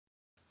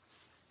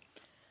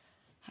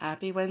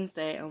Happy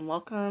Wednesday and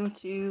welcome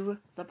to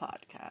the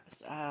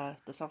podcast,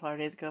 the Sunflower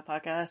Days Ago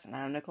podcast, and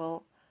I'm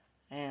Nicole,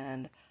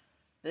 and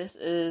this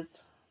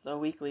is the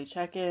weekly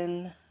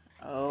check-in.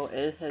 Oh,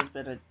 it has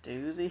been a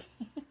doozy.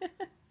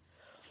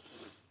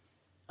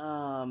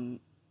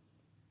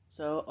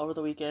 So over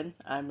the weekend,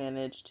 I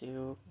managed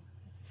to,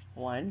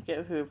 one,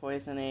 get food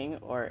poisoning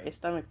or a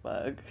stomach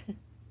bug,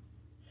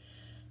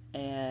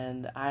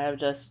 and I have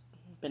just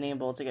been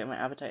able to get my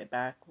appetite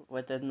back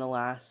within the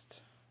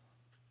last,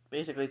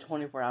 basically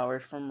 24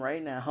 hours from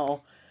right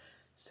now,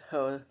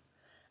 so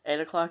 8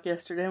 o'clock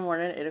yesterday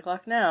morning, 8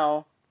 o'clock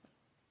now,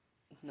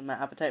 my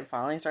appetite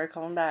finally started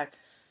coming back,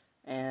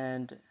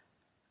 and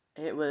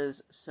it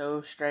was so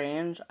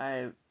strange.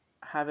 I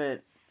haven't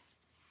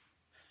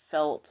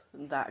felt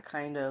that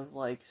kind of,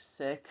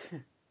 sick,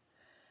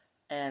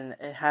 and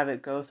have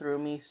it go through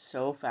me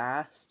so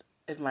fast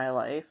in my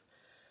life.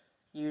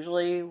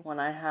 Usually, when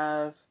I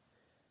have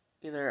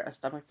either a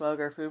stomach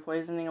bug or food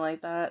poisoning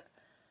like that,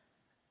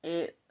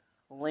 it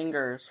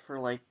lingers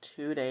for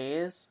 2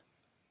 days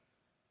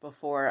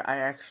before I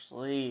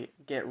actually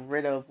get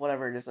rid of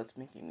whatever it is that's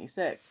making me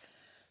sick.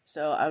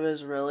 So I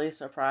was really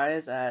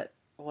surprised at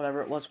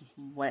whatever it was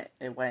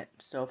it went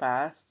so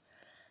fast.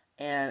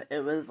 And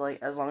it was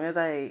as long as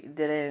I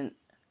didn't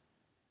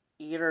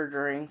eat or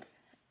drink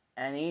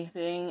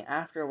anything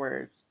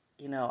afterwards,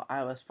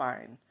 I was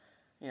fine.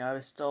 I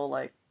was still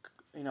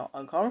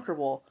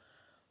uncomfortable,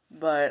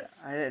 but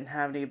I didn't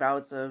have any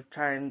bouts of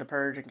trying to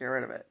purge and get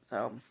rid of it.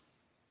 So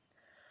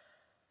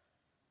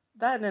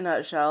that in a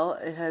nutshell,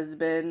 it has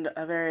been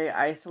a very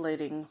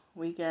isolating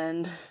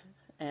weekend,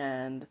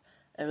 and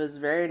it was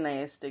very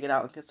nice to get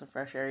out and get some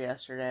fresh air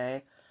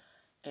yesterday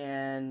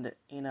and,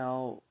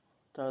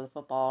 throw the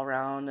football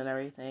around and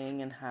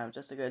everything and have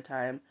just a good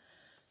time.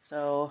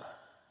 So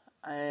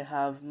I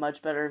have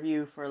much better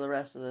view for the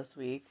rest of this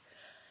week.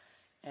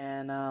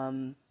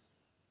 And,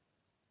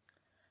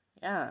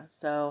 yeah,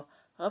 so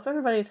I hope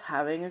everybody's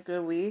having a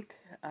good week.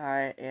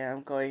 I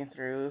am going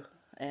through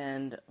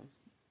and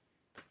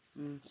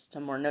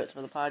some more notes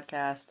for the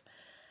podcast.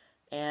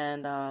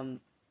 And,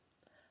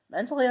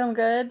 mentally I'm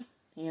good.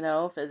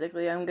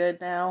 Physically I'm good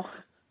now.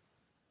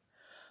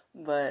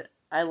 But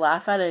I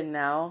laugh at it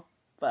now,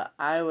 but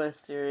I was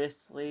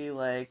seriously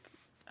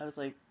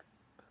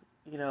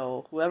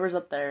whoever's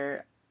up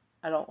there,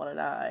 I don't want to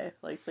die.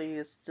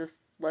 Please, just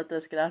let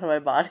this get out of my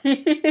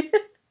body.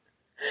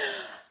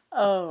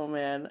 Oh,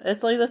 man.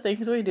 It's the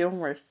things we do when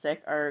we're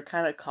sick are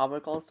kind of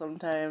comical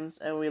sometimes,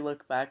 and we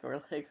look back and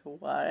we're like,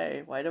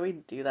 why? Why do we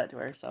do that to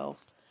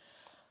ourselves?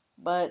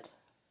 But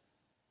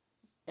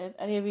if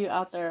any of you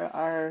out there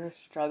are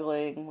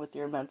struggling with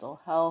your mental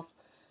health,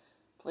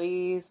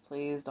 please,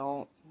 please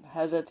don't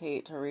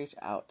hesitate to reach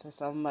out to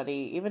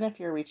somebody. Even if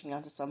you're reaching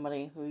out to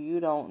somebody who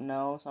you don't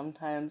know,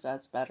 sometimes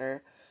that's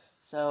better.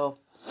 So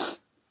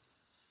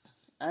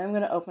I'm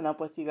going to open up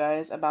with you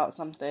guys about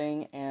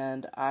something,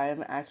 and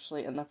I'm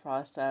actually in the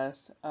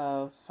process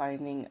of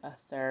finding a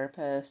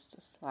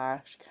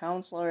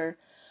therapist/counselor.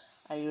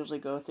 I usually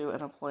go through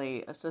an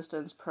employee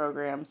assistance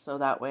program, so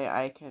that way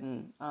I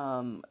can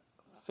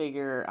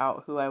figure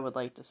out who I would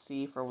like to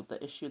see for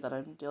the issue that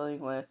I'm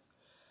dealing with,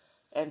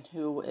 and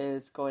who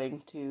is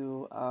going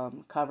to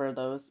cover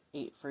those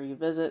 8 free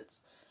visits.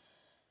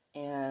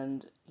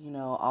 And,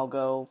 I'll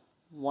go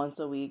once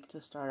a week to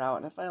start out,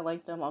 and if I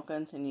like them, I'll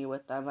continue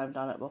with them. I've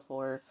done it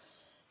before.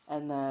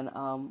 And then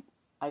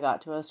I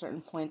got to a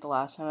certain point the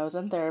last time I was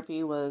in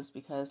therapy was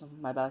because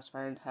my best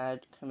friend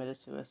had committed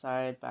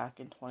suicide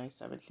back in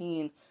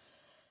 2017,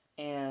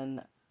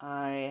 and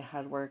I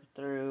had worked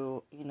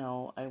through,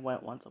 I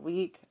went once a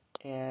week,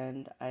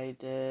 and I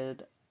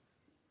did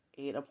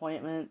 8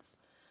 appointments.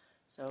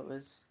 So it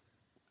was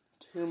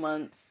 2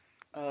 months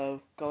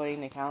of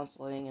going to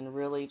counseling and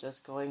really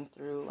just going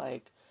through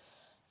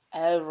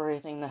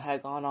everything that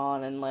had gone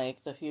on in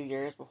the few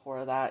years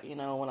before that,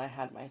 when I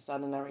had my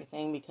son and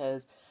everything,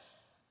 because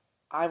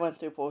I went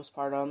through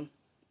postpartum.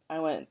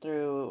 I went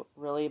through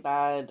really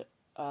bad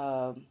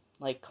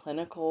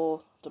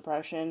clinical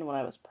depression when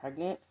I was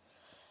pregnant.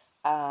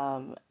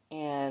 And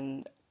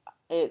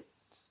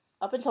it's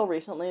up until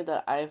recently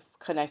that I've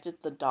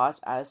connected the dots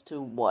as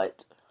to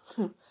what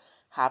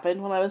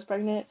happened when I was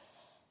pregnant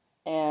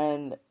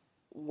and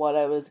what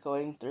I was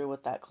going through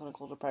with that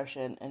clinical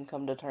depression, and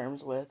come to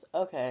terms with,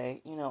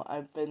 okay,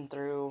 I've been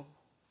through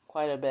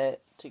quite a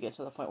bit to get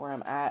to the point where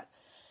I'm at.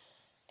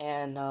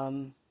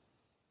 And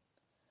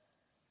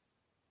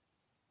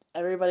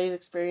everybody's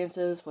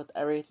experiences with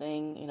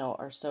everything,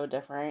 are so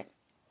different.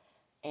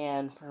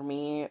 And for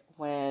me,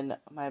 when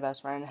my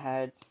best friend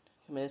had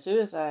committed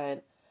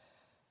suicide,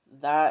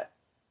 that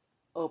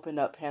opened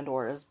up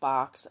Pandora's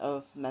box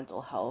of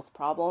mental health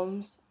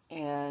problems,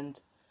 and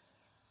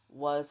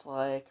was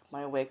my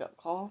wake-up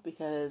call,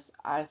 because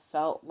I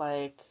felt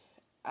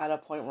at a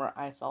point where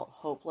I felt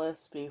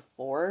hopeless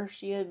before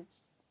she had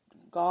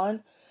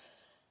gone,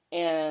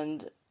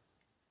 and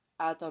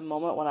at the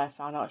moment when I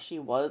found out she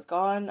was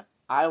gone,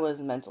 I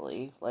was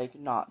mentally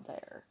not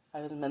there. I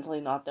was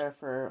mentally not there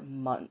for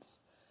months.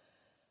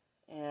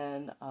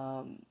 And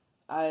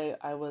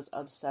I was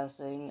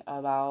obsessing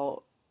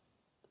about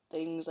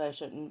things I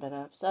shouldn't have been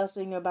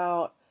obsessing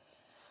about,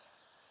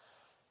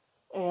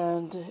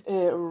 and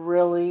it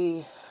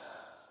really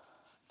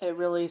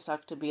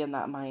sucked to be in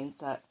that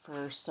mindset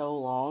for so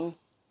long.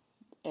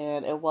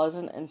 And it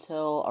wasn't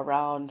until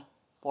around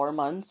 4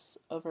 months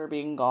of her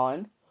being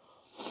gone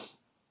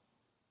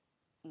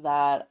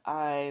that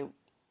I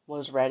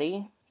was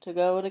ready to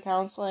go to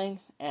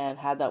counseling and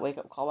had that wake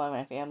up call by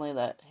my family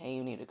that, hey,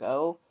 you need to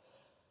go.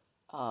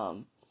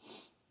 And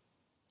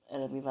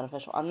it'd be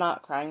beneficial. I'm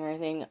not crying or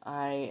anything.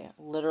 I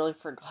literally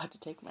forgot to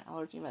take my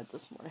allergy meds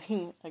this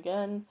morning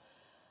again.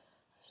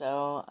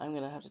 So I'm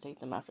going to have to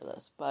take them after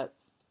this. But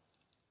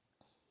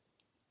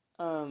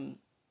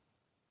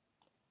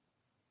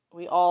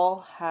we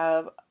all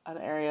have an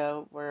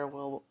area where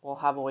we'll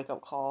have a wake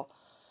up call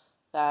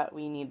that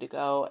we need to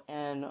go,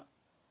 and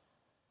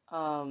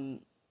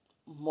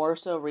more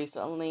so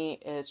recently,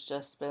 it's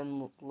just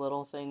been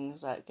little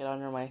things that get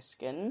under my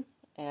skin,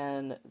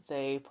 and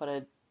they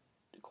put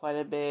quite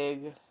a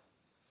big,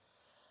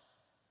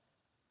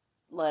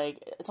 like,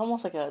 it's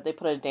almost like they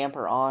put a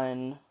damper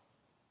on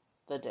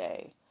the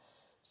day.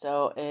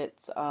 So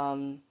it's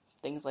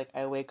things like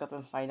I wake up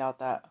and find out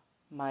that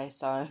my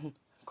son,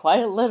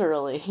 quite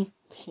literally,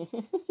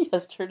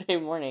 yesterday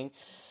morning,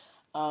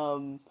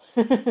 I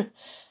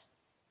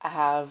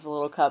have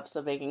little cups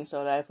of baking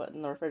soda I put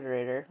in the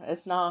refrigerator.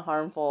 It's not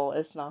harmful.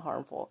 It's not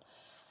harmful.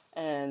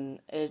 And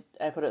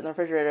I put it in the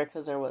refrigerator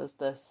because there was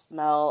this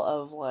smell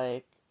of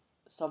like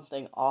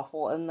something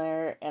awful in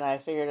there, and I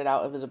figured it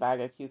out. It was a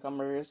bag of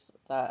cucumbers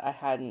that I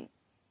hadn't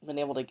been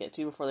able to get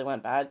to before they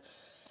went bad.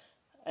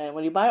 And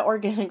when you buy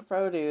organic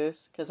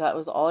produce, because that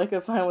was all I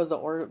could find was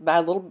the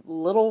bad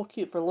little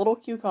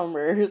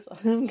cucumbers,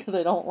 because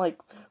I don't like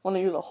want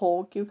to use a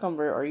whole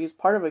cucumber or use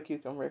part of a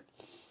cucumber.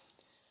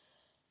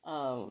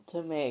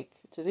 To make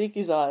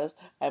tzatziki sauce,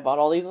 I bought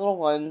all these little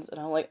ones, and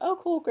I'm like, oh,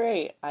 cool,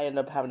 great. I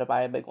ended up having to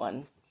buy a big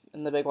one,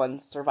 and the big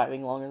one's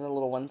surviving longer than the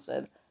little ones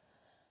did.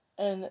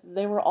 And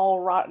they were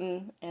all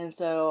rotten, and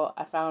so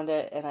I found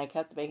it, and I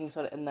kept the baking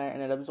soda in there,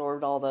 and it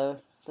absorbed all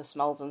the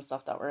smells and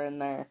stuff that were in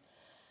there.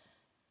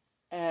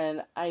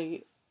 And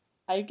I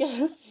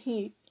guess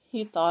he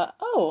thought,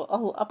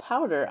 oh, a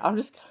powder. I'm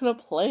just gonna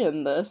play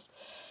in this.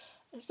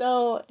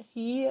 So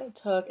he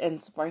took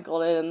and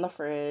sprinkled it in the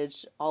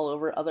fridge all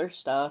over other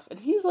stuff, and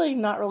he's like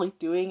not really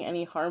doing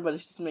any harm, but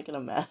he's just making a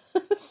mess.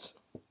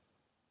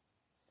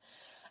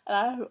 And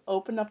I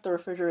opened up the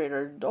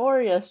refrigerator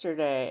door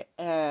yesterday,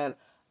 and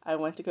I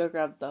went to go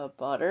grab the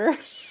butter,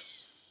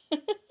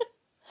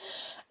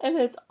 and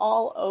it's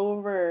all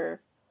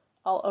over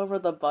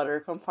the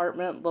butter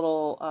compartment,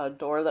 little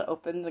door that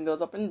opens and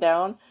goes up and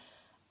down.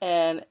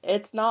 And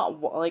it's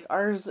not like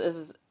ours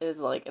is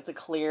like it's a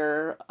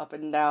clear up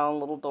and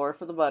down little door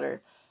for the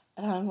butter.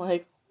 And I'm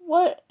like,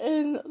 what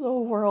in the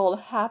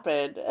world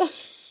happened?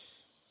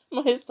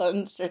 My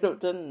son straight up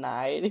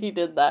denied he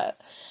did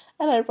that.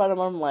 And I brought him,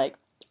 I'm like,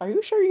 are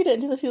you sure you didn't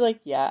do this? He's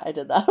like, yeah, I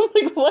did that. I'm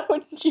like, why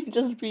wouldn't you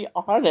just be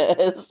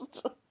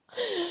honest?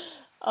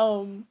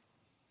 Um,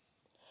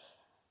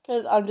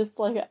 because I'm just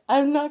like,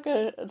 I'm not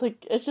gonna,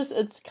 like,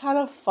 it's kind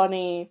of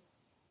funny,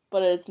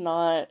 but it's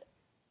not,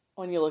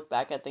 when you look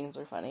back at things,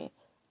 are funny.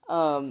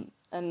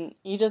 And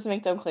you just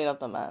make them clean up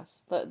the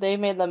mess. They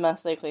made the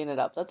mess, they clean it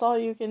up. That's all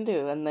you can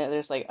do. And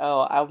there's like,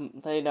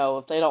 they know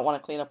if they don't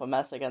want to clean up a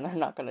mess again, they're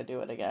not going to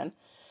do it again.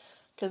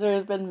 Because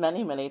there's been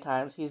many, many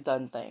times he's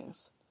done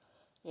things.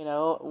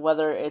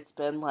 Whether it's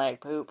been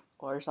like poop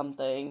or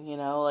something,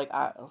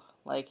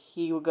 like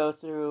he would go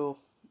through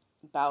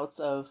bouts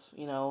of,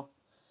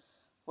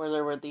 where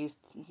there were these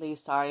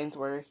signs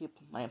where he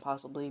might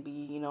possibly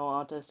be,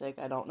 autistic.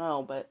 I don't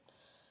know, but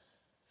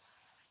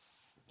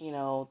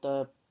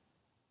the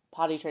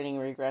potty training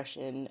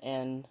regression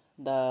and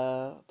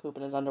the poop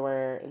in his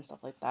underwear and stuff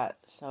like that.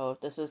 So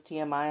if this is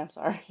TMI, I'm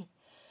sorry.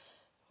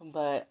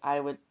 But I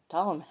would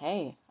tell him,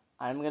 hey,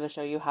 I'm going to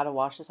show you how to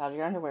wash this out of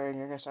your underwear, and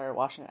you're going to start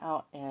washing it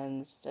out.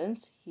 And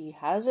since he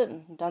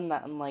hasn't done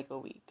that in like a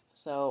week,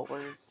 so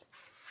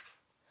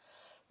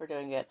we're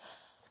doing it.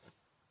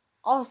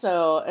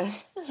 Also,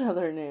 in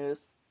other news,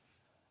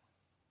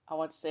 I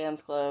went to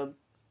Sam's Club,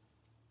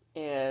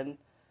 and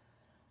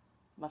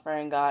my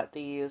friend got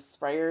these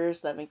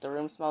sprayers that make the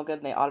room smell good,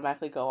 and they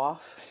automatically go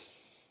off.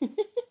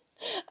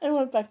 I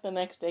went back the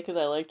next day because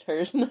I liked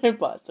hers, and I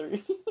bought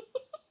 3.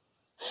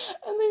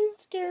 And they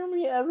scare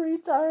me every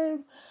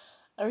time.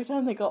 Every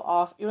time they go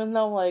off, even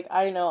though, like,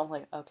 I know, I'm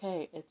like,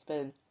 okay, it's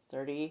been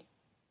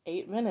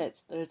 38 minutes.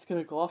 It's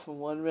gonna go off in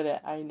 1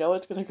 minute. I know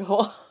it's gonna go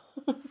off.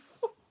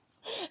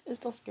 It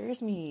still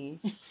scares me.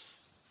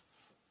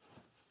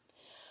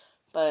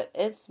 But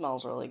it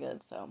smells really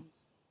good, so.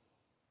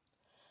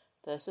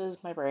 This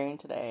is my brain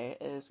today.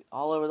 It is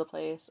all over the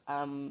place.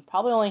 I'm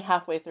probably only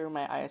halfway through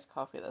my iced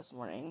coffee this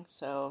morning,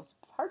 so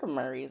part of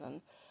my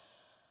reason.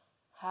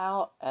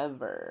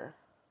 However,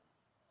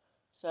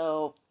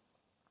 so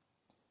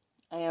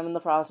I am in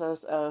the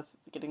process of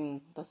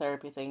getting the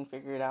therapy thing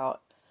figured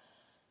out,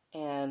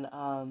 and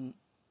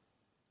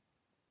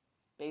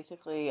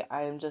basically,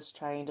 I'm just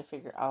trying to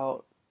figure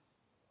out.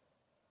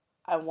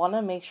 I want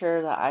to make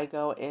sure that I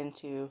go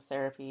into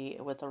therapy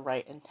with the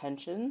right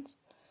intentions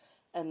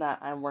and that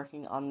I'm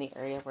working on the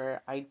area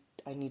where I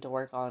need to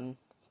work on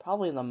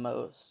probably the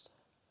most.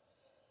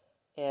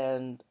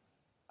 And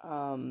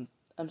I'm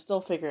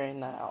still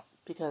figuring that out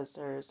because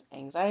there's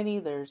anxiety,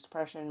 there's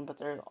depression, but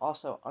there's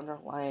also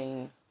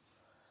underlying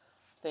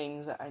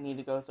things that I need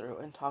to go through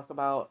and talk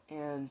about.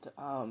 And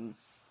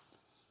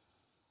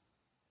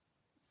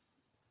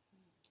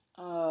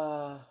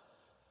uh,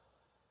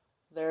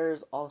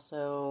 there's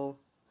also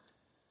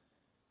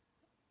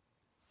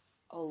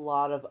a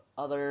lot of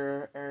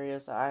other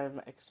areas that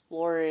I'm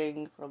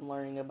exploring from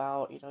learning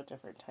about,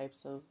 different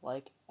types of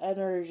like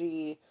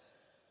energy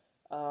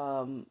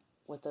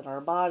within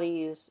our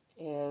bodies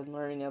and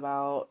learning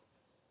about,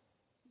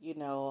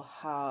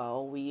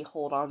 how we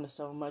hold on to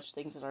so much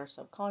things in our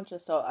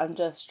subconscious. So I'm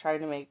just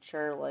trying to make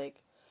sure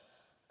like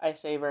I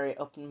stay very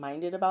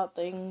open-minded about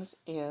things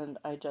and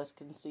I just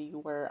can see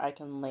where I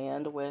can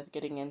land with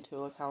getting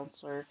into a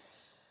counselor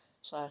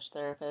slash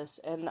therapist.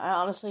 And I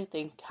honestly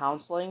think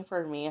counseling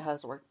for me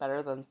has worked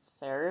better than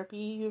therapy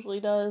usually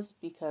does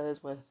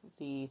because with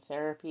the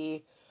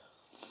therapy,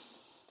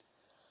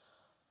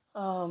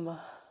 um,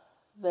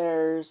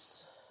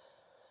 there's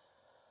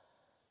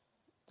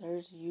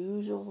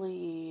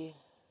usually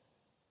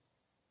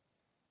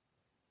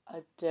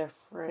a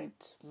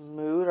different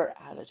mood or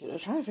attitude. I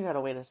was trying to figure out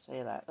a way to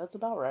say that. That's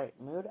about right.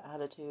 Mood,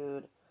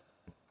 attitude.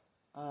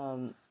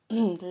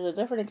 There's a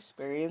different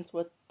experience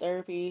with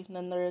therapy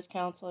than there is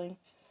counseling.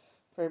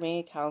 For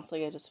me,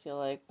 counseling, I just feel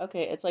like,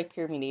 okay, it's like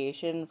peer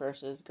mediation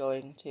versus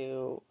going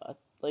to,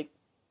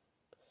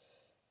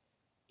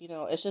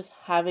 it's just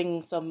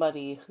having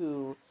somebody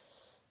who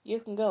you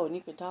can go and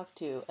you can talk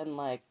to, and,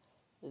 like,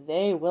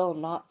 they will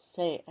not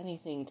say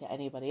anything to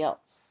anybody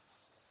else.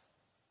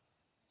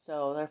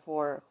 So,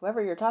 therefore, whoever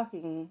you're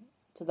talking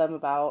to them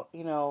about,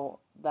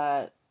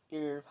 that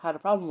you had a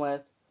problem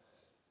with,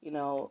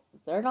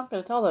 they're not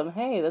going to tell them,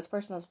 hey, this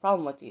person has a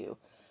problem with you.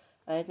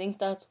 And I think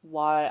that's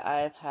why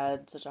I've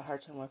had such a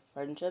hard time with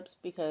friendships,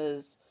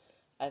 because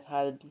I've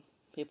had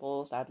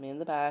people stab me in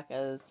the back,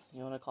 as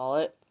you want to call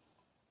it.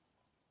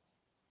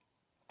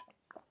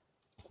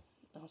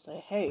 They'll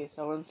say, hey,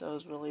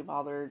 so-and-so's really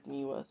bothered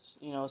me with,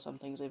 some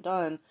things they've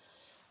done.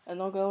 And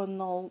they'll go and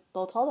they'll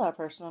tell that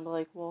person, I'll be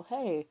like, well,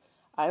 hey,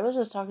 I was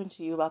just talking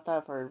to you about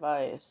that for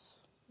advice,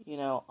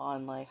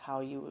 on, like,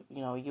 how you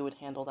would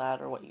handle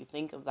that or what you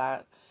think of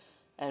that.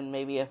 And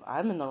maybe if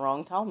I'm in the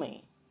wrong, tell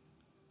me.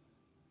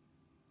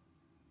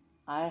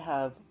 I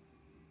have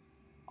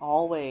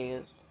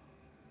always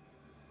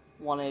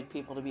wanted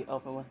people to be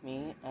open with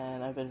me,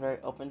 and I've been very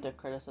open to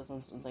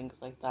criticisms and things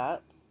like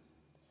that.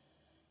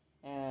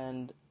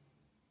 And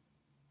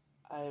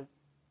I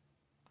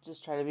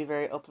just try to be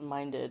very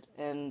open-minded,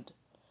 and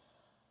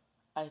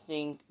I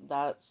think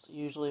that's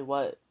usually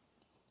what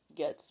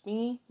gets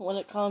me when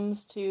it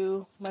comes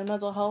to my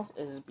mental health,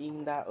 is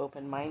being that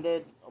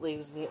open-minded. It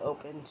leaves me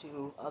open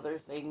to other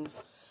things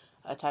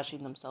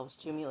attaching themselves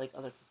to me, like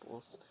other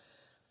people's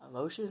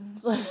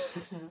emotions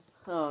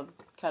kind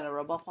of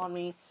rub off on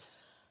me.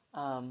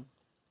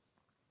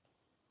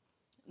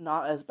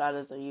 Not as bad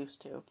as I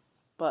used to,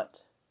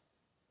 but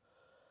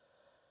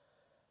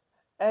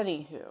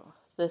anywho,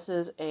 this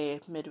is a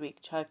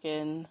midweek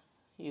check-in.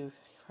 You've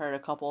heard a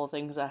couple of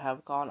things that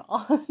have gone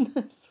on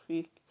this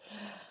week.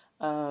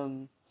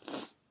 And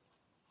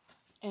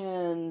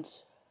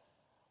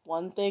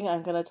one thing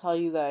I'm going to tell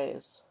you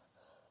guys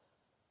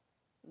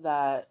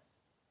that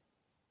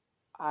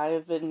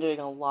I've been doing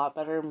a lot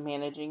better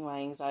managing my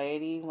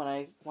anxiety when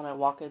I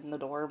walk in the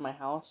door of my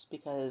house,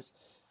 because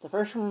the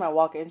first room I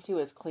walk into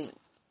is clean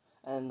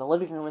and the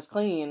living room is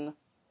clean.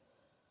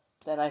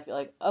 Then I feel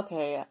like,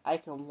 okay, I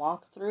can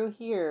walk through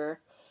here,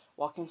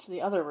 walk into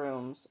the other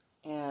rooms,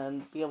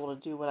 and be able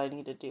to do what I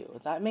need to do.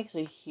 That makes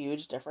a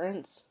huge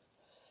difference.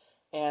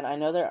 And I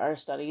know there are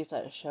studies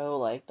that show,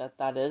 like,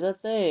 that is a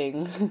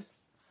thing.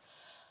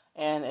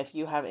 And if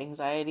you have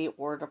anxiety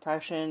or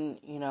depression,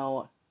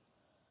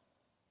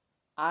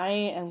 I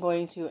am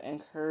going to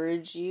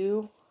encourage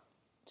you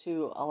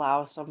to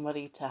allow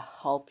somebody to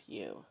help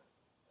you.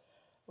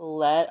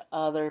 Let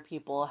other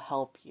people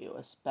help you,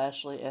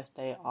 especially if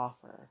they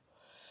offer.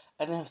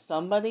 And if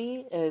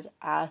somebody is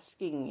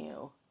asking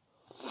you,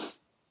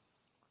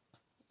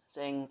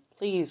 saying,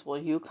 please, will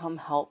you come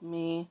help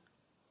me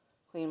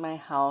clean my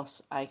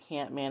house? I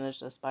can't manage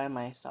this by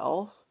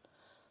myself.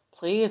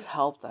 Please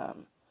help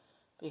them.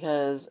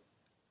 Because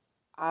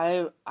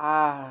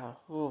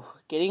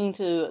getting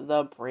to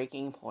the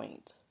breaking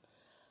point.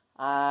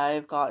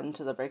 I've gotten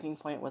to the breaking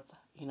point with,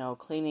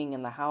 cleaning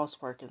and the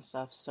housework and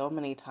stuff so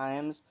many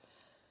times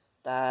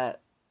that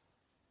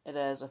it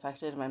has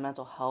affected my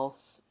mental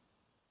health,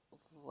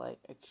 like,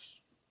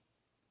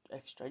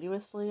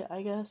 extraneously,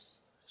 I guess.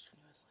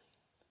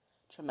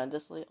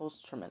 Tremendously.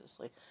 Almost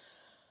tremendously.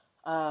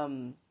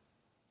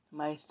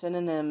 My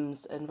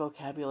synonyms and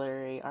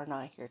vocabulary are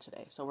not here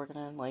today, so we're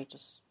gonna, like,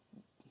 just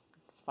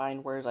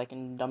find words I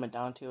can dumb it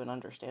down to and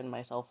understand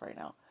myself right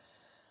now.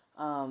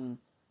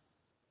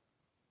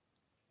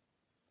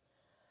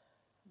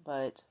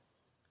 but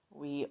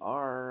we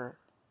are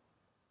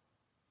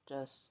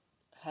just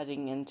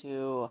heading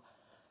into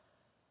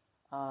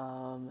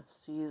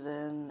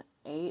season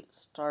 8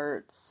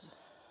 starts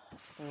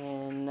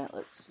in,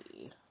 let's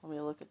see, let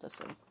me look at this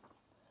one.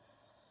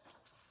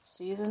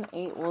 Season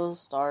 8 will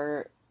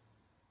start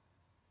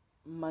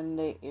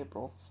Monday,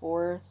 April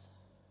 4th.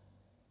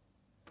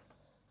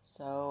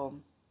 So,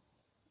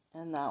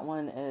 and that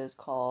one is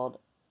called,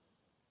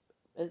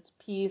 it's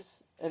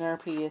Peace, Inner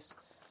Peace,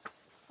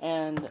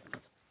 and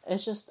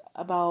it's just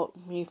about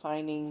me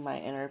finding my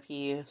inner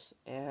peace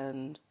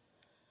and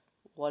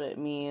what it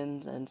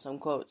means and some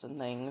quotes and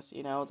things,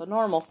 the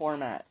normal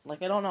format.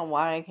 Like, I don't know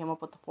why I came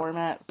up with the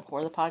format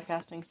for the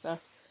podcasting stuff,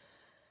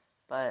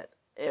 but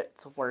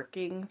it's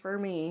working for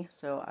me,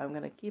 so I'm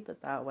going to keep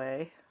it that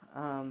way.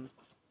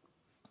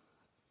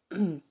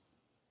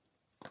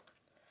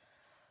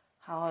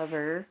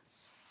 However,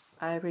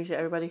 I appreciate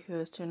everybody who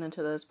has tuned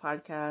into this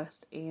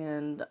podcast,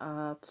 and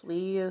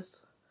please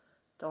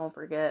don't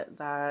forget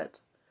that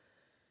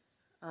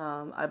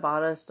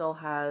Ibotta still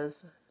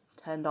has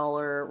 $10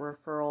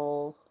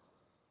 referral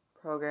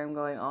program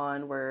going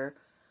on where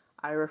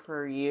I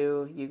refer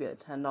you, you get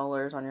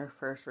 $10 on your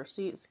first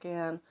receipt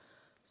scan.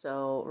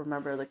 So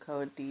remember the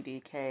code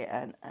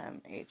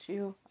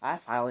DDKNMHU. I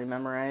finally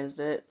memorized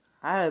it.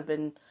 I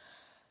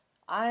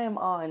am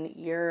on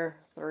year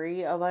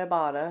 3 of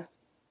Ibotta,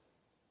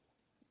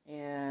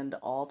 and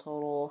all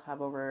total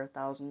have over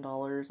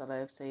 $1,000 that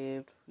I've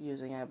saved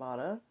using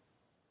Ibotta,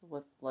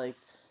 with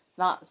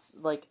not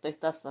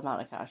that's the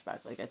amount of cash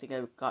back. I think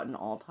I've gotten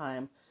all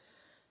time.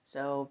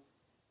 So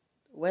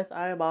with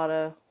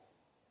Ibotta,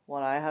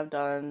 what I have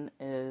done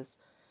is,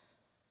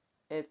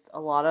 it's a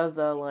lot of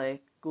the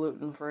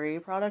gluten-free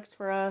products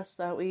for us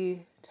that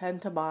we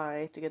tend to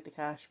buy to get the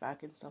cash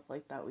back and stuff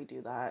like that. We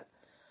do that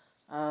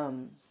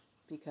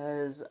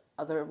because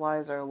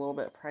otherwise they're a little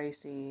bit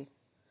pricey,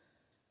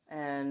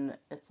 and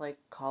it's like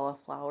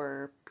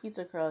cauliflower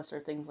pizza crust or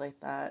things like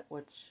that,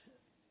 which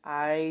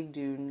I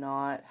do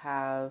not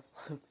have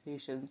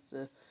patience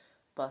to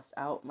bust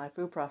out my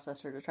food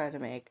processor to try to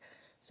make.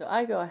 So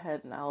I go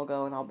ahead and I'll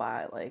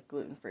buy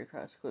gluten-free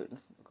crust,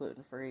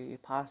 gluten-free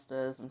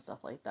pastas and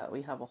stuff like that.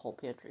 We have a whole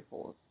pantry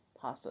full of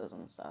pastas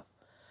and stuff.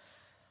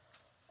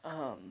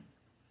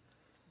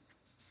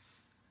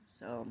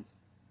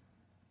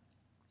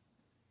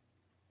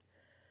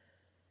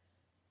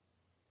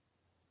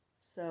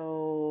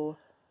 So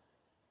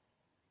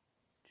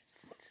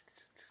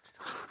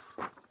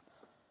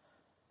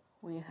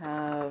we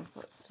have,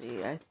 let's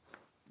see, I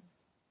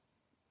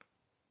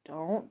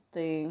don't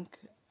think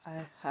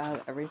I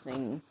have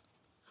everything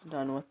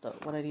done with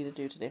what I need to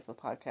do today for the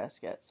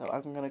podcast yet. So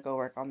I'm going to go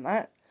work on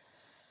that.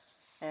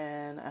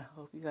 And I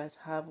hope you guys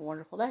have a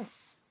wonderful day.